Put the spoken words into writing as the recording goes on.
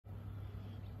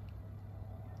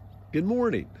Good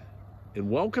morning, and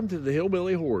welcome to the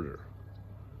Hillbilly Hoarder.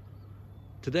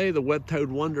 Today, the Web-Toed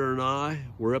Wonder and I,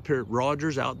 we're up here at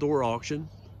Rogers Outdoor Auction.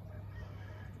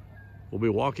 We'll be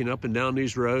walking up and down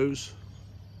these rows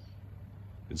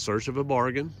in search of a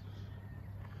bargain.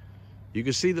 You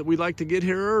can see that we like to get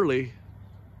here early.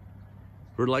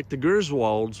 We're like the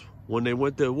Griswolds when they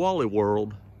went to Wally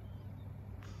World.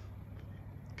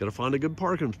 Gotta find a good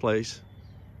parking place.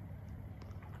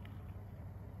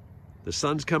 The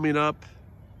sun's coming up.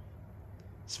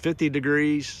 It's 50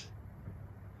 degrees.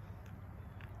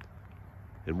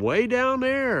 And way down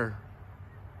there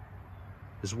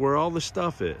is where all the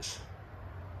stuff is.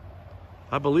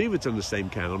 I believe it's in the same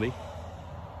county.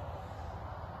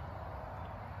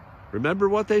 Remember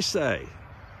what they say.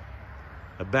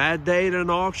 A bad day at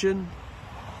an auction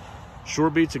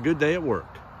sure beats a good day at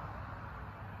work.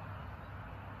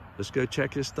 Let's go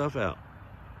check this stuff out.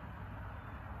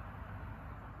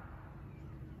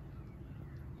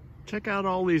 Check out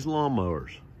all these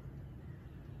lawnmowers.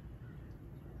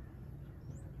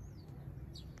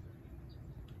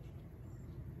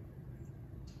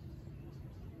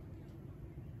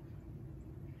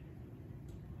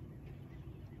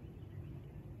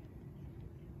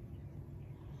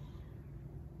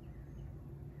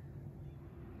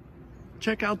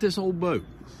 Check out this old boat.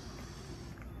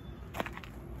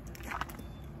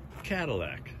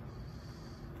 Cadillac.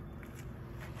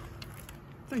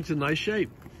 Thing's in nice shape.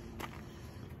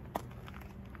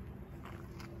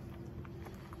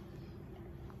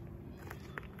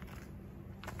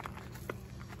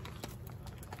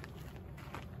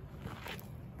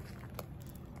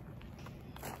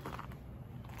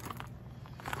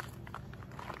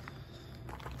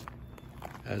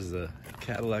 Has the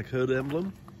Cadillac hood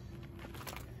emblem.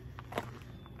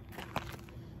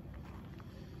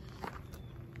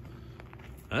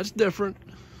 That's different.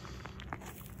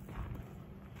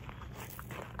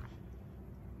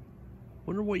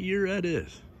 Wonder what year that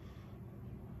is.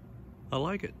 I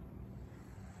like it.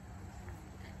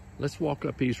 Let's walk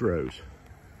up these rows.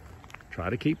 Try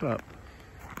to keep up.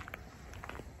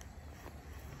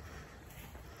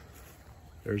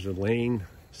 There's a Lane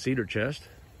cedar chest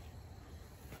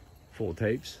full of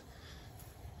tapes.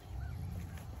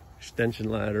 Extension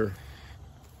ladder.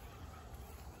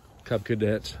 Cub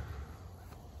Cadets.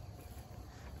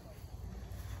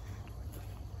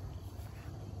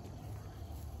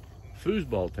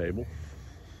 Foosball table.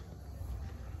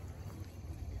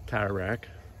 Tire rack.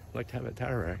 I'd like to have a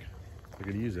tire rack. I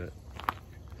could use that.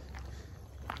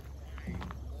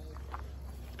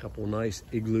 A couple nice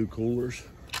igloo coolers.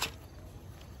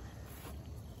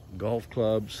 Golf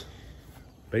clubs.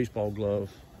 Baseball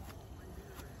glove.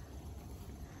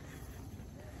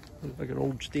 Looks like an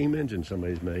old steam engine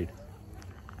somebody's made.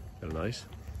 Kind of nice.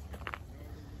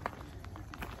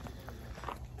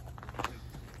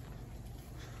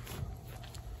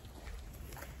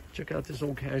 Check out this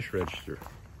old cash register.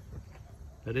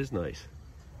 That is nice.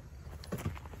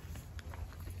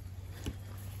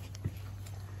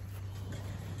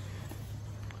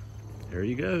 There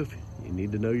you go. You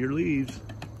need to know your leaves.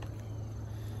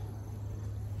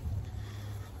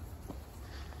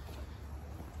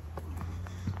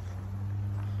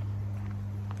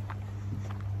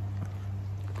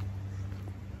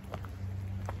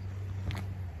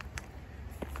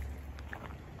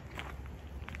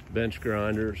 Bench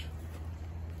grinders.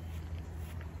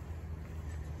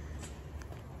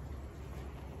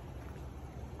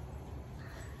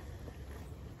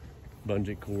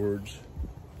 Bungee cords.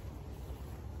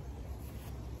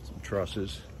 Some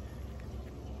trusses.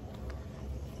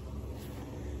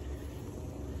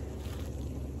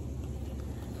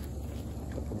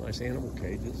 A couple nice animal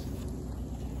cages.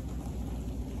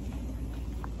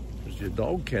 There's your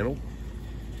dog kennel.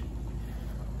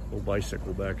 Little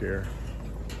bicycle back there.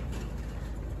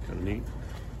 Kind of neat.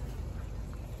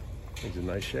 Thing's in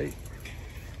nice shape.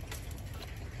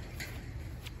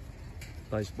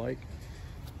 Nice bike.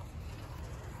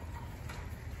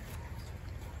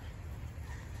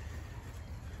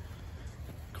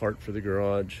 Cart for the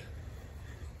garage.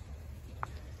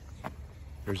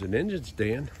 There's an engine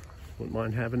stand. Wouldn't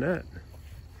mind having that.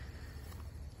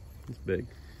 It's big.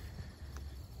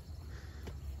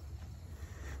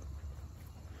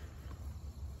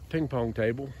 Ping pong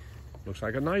table. Looks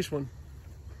like a nice one.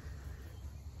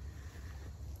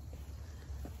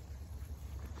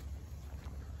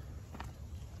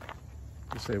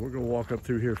 Let's say we're gonna walk up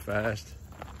through here fast.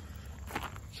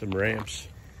 Some ramps,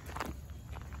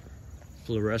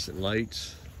 fluorescent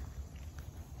lights.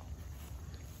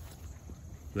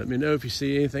 Let me know if you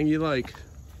see anything you like.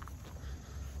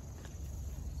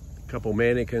 A couple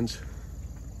mannequins.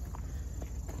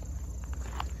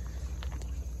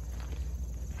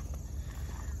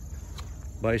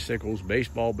 bicycles,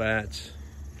 baseball bats.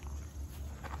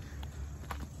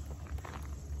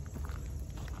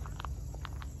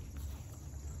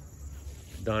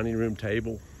 Dining room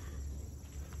table.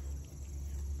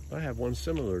 I have one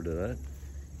similar to that.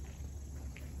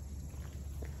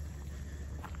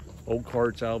 Old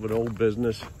carts out of an old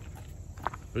business.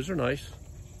 Those are nice.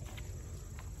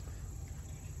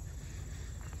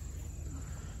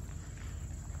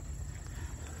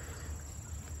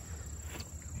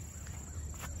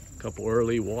 Couple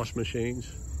early wash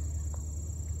machines.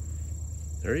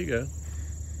 There you go.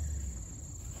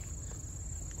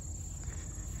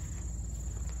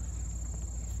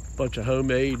 Bunch of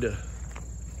homemade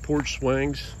porch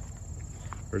swings.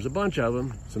 There's a bunch of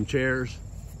them. Some chairs.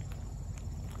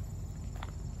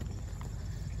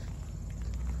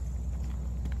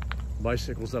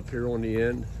 Bicycles up here on the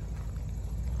end.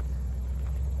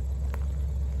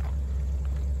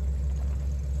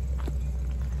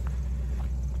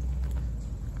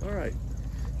 All right,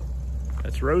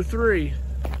 that's row 3.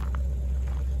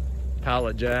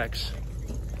 Pallet jacks.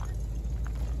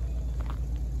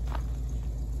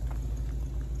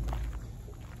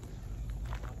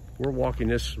 We're walking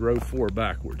this row 4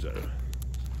 backwards though.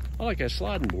 I like that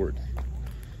sliding board.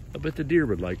 I bet the deer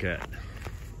would like that.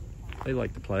 They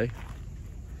like to play.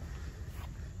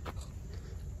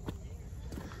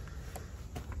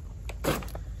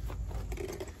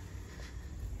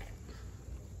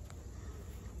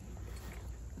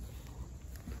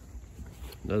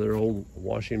 Another old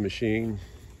washing machine,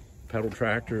 pedal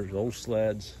tractors, old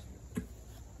sleds,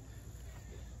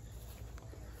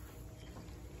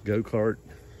 go-kart,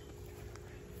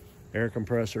 air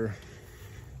compressor,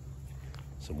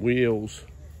 some wheels,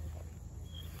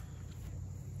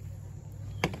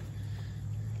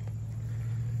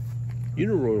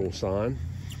 Uniroyal sign.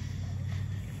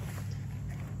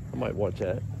 I might watch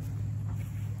that.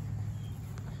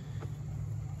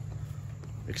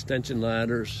 Extension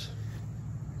ladders.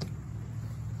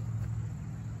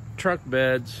 Truck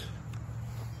beds.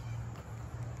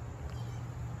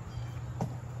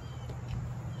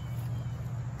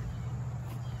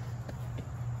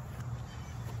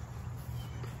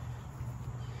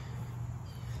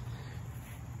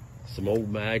 Some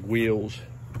old mag wheels.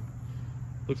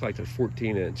 Looks like they're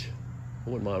 14-inch. I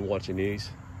wouldn't mind watching these.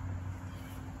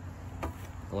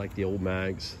 I like the old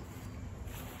mags.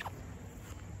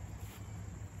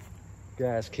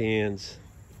 Gas cans.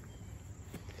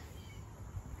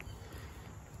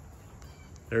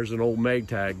 There's an old mag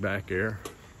tag back there.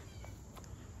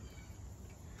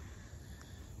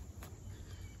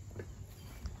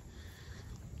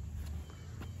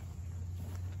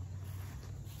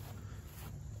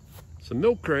 Some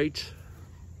milk crates.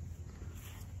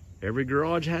 Every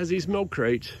garage has these milk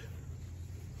crates.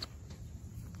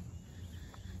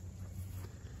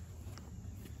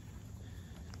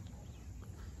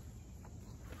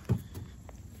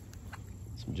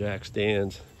 Some jack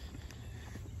stands.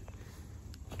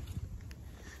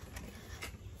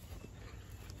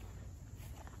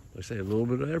 I say a little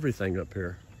bit of everything up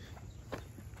here.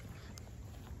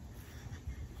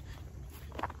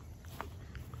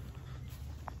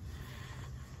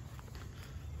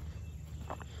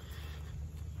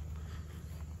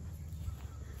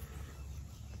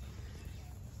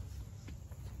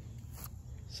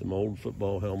 Some old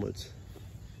football helmets.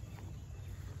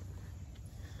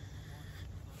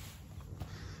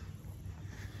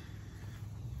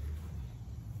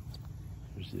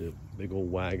 There's the big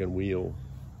old wagon wheel.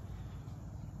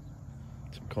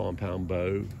 Some compound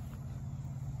bow.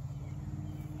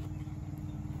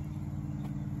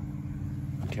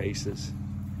 Cases.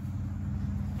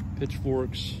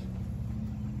 Pitchforks.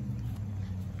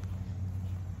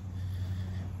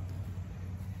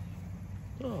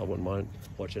 Oh, I wouldn't mind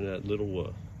watching that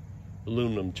little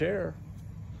aluminum chair.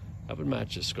 That would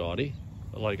match a Scotty.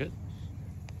 I like it.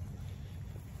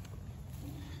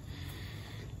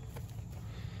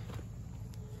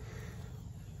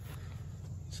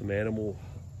 Some animal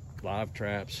live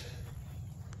traps.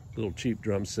 Little cheap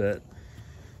drum set.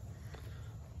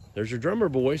 There's your drummer,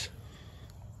 boys.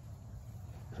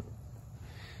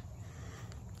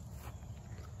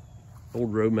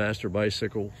 Old Roadmaster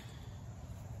bicycle.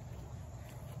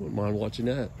 Wouldn't mind watching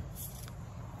that.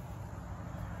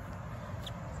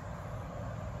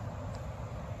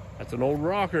 That's an old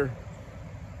rocker.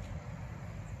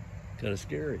 Kind of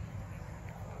scary.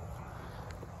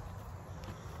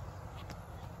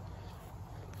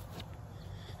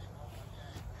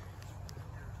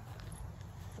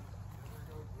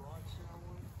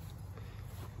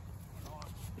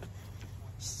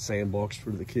 Sandbox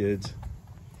for the kids.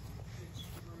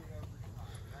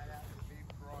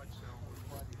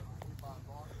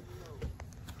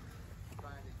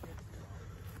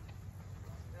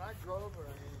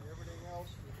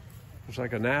 Looks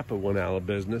like a Napa went out of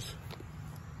business.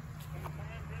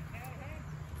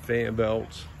 Fan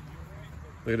belts.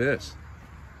 Look at this.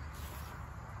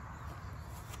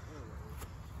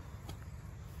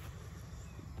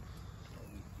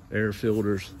 Air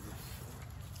filters.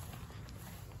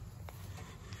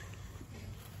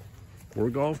 More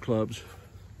golf clubs.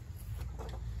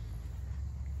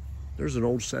 There's an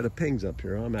old set of pings up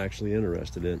here I'm actually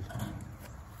interested in.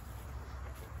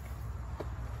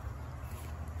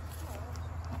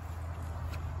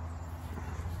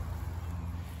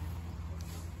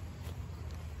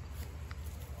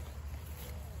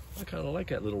 I kind of like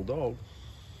that little dog.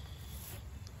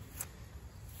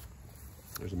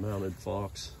 There's a mounted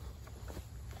fox.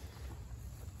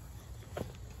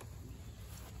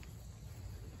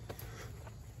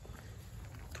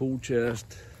 Tool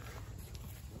chest.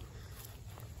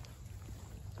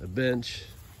 A bench.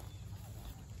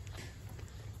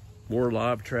 More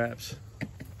live traps.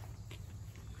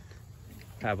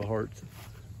 Have a heart.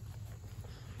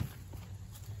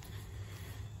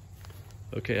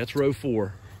 Okay, that's row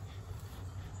 4.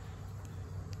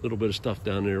 A little bit of stuff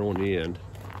down there on the end.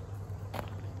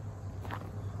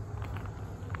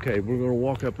 Okay, we're going to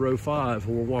walk up row 5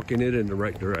 and we're walking it in the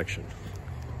right direction.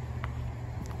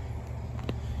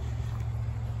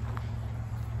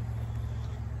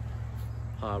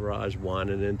 High-rise wine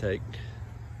and intake.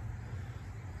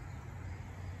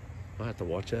 I'll have to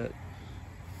watch that.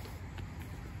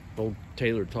 Old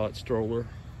Taylor Tot stroller.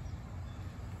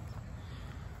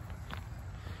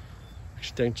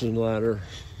 Extension ladder.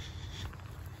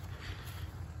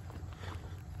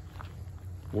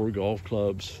 More golf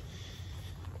clubs.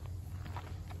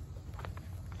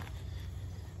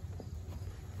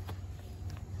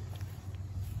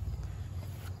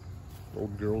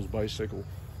 Old girl's bicycle.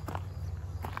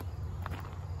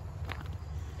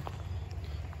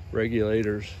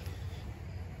 Regulators.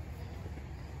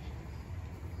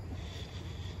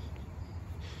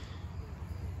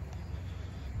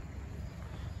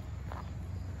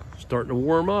 Starting to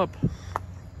warm up.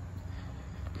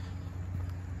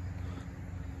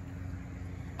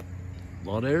 A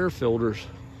lot of air filters.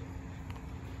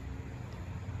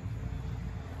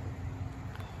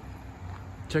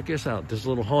 Check this out, this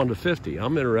little Honda 50.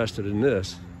 I'm interested in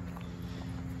this.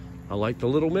 I like the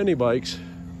little mini bikes.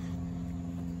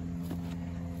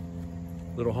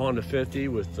 Little Honda 50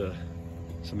 with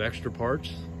some extra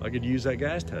parts. I could use that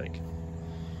gas tank.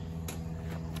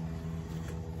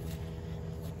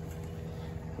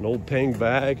 An old Ping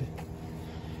bag.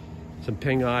 Some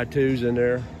Ping i2s in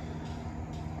there.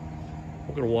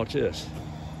 We're gonna watch this.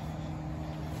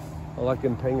 I like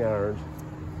them Ping irons.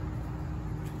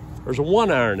 There's a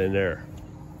 1-iron in there.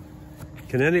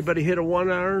 Can anybody hit a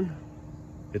 1-iron?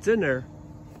 It's in there.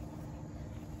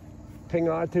 Ping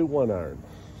i2 1-iron.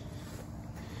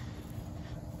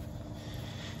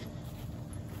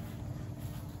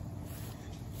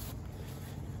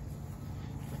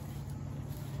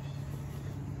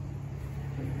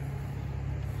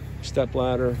 Step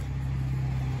ladder.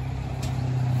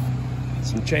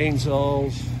 Some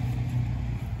chainsaws.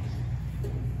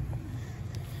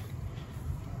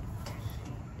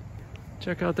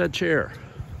 Check out that chair.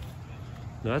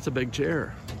 Now that's a big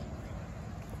chair.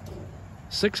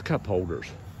 6 cup holders.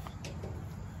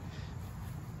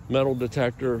 Metal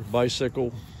detector,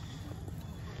 bicycle.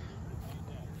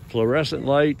 Fluorescent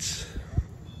lights.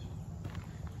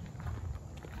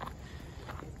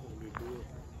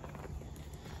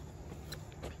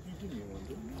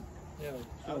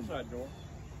 Outside door.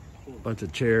 Bunch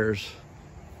of chairs.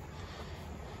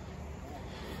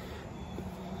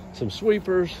 Some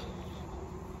sweepers.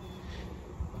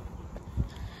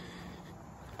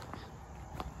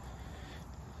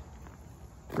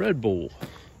 Red Bull.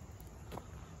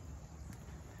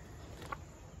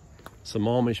 Some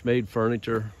Amish made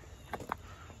furniture.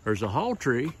 There's a hall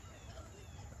tree.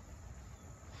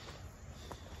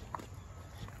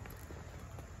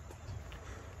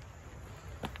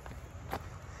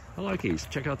 I like these.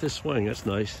 Check out this swing. That's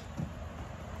nice.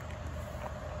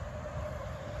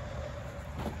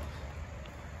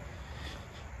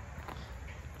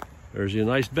 There's your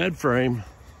nice bed frame.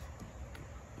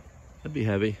 That'd be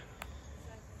heavy.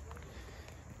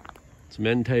 Some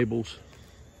end tables.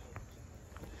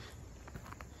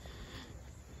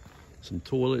 Some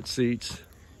toilet seats.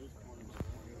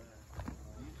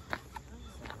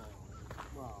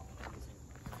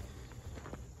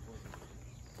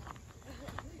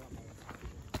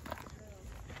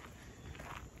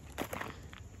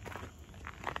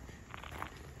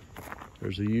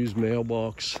 There's a used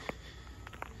mailbox.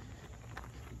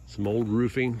 Some old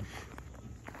roofing.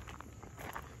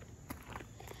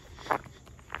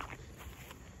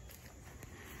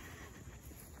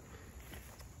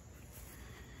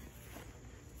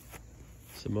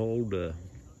 Some old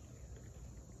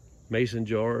mason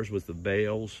jars with the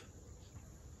bales.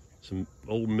 Some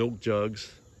old milk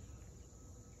jugs,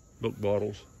 milk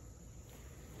bottles.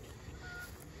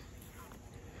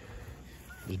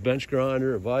 This bench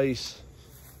grinder, a vise.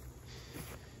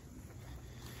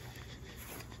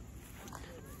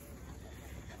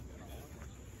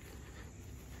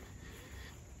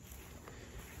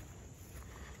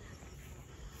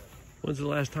 When's the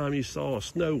last time you saw a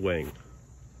snow wing?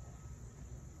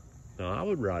 Now, I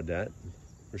would ride that.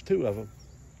 There's 2 of them.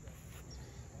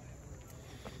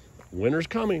 Winter's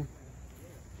coming.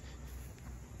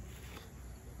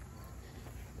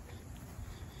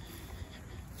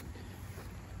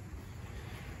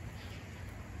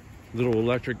 Little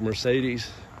electric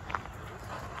Mercedes.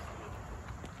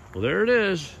 Well, there it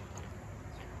is.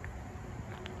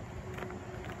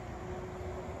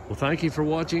 Well, thank you for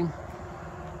watching.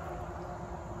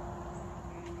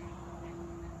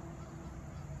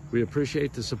 We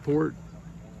appreciate the support,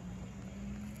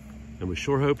 and we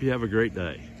sure hope you have a great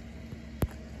day.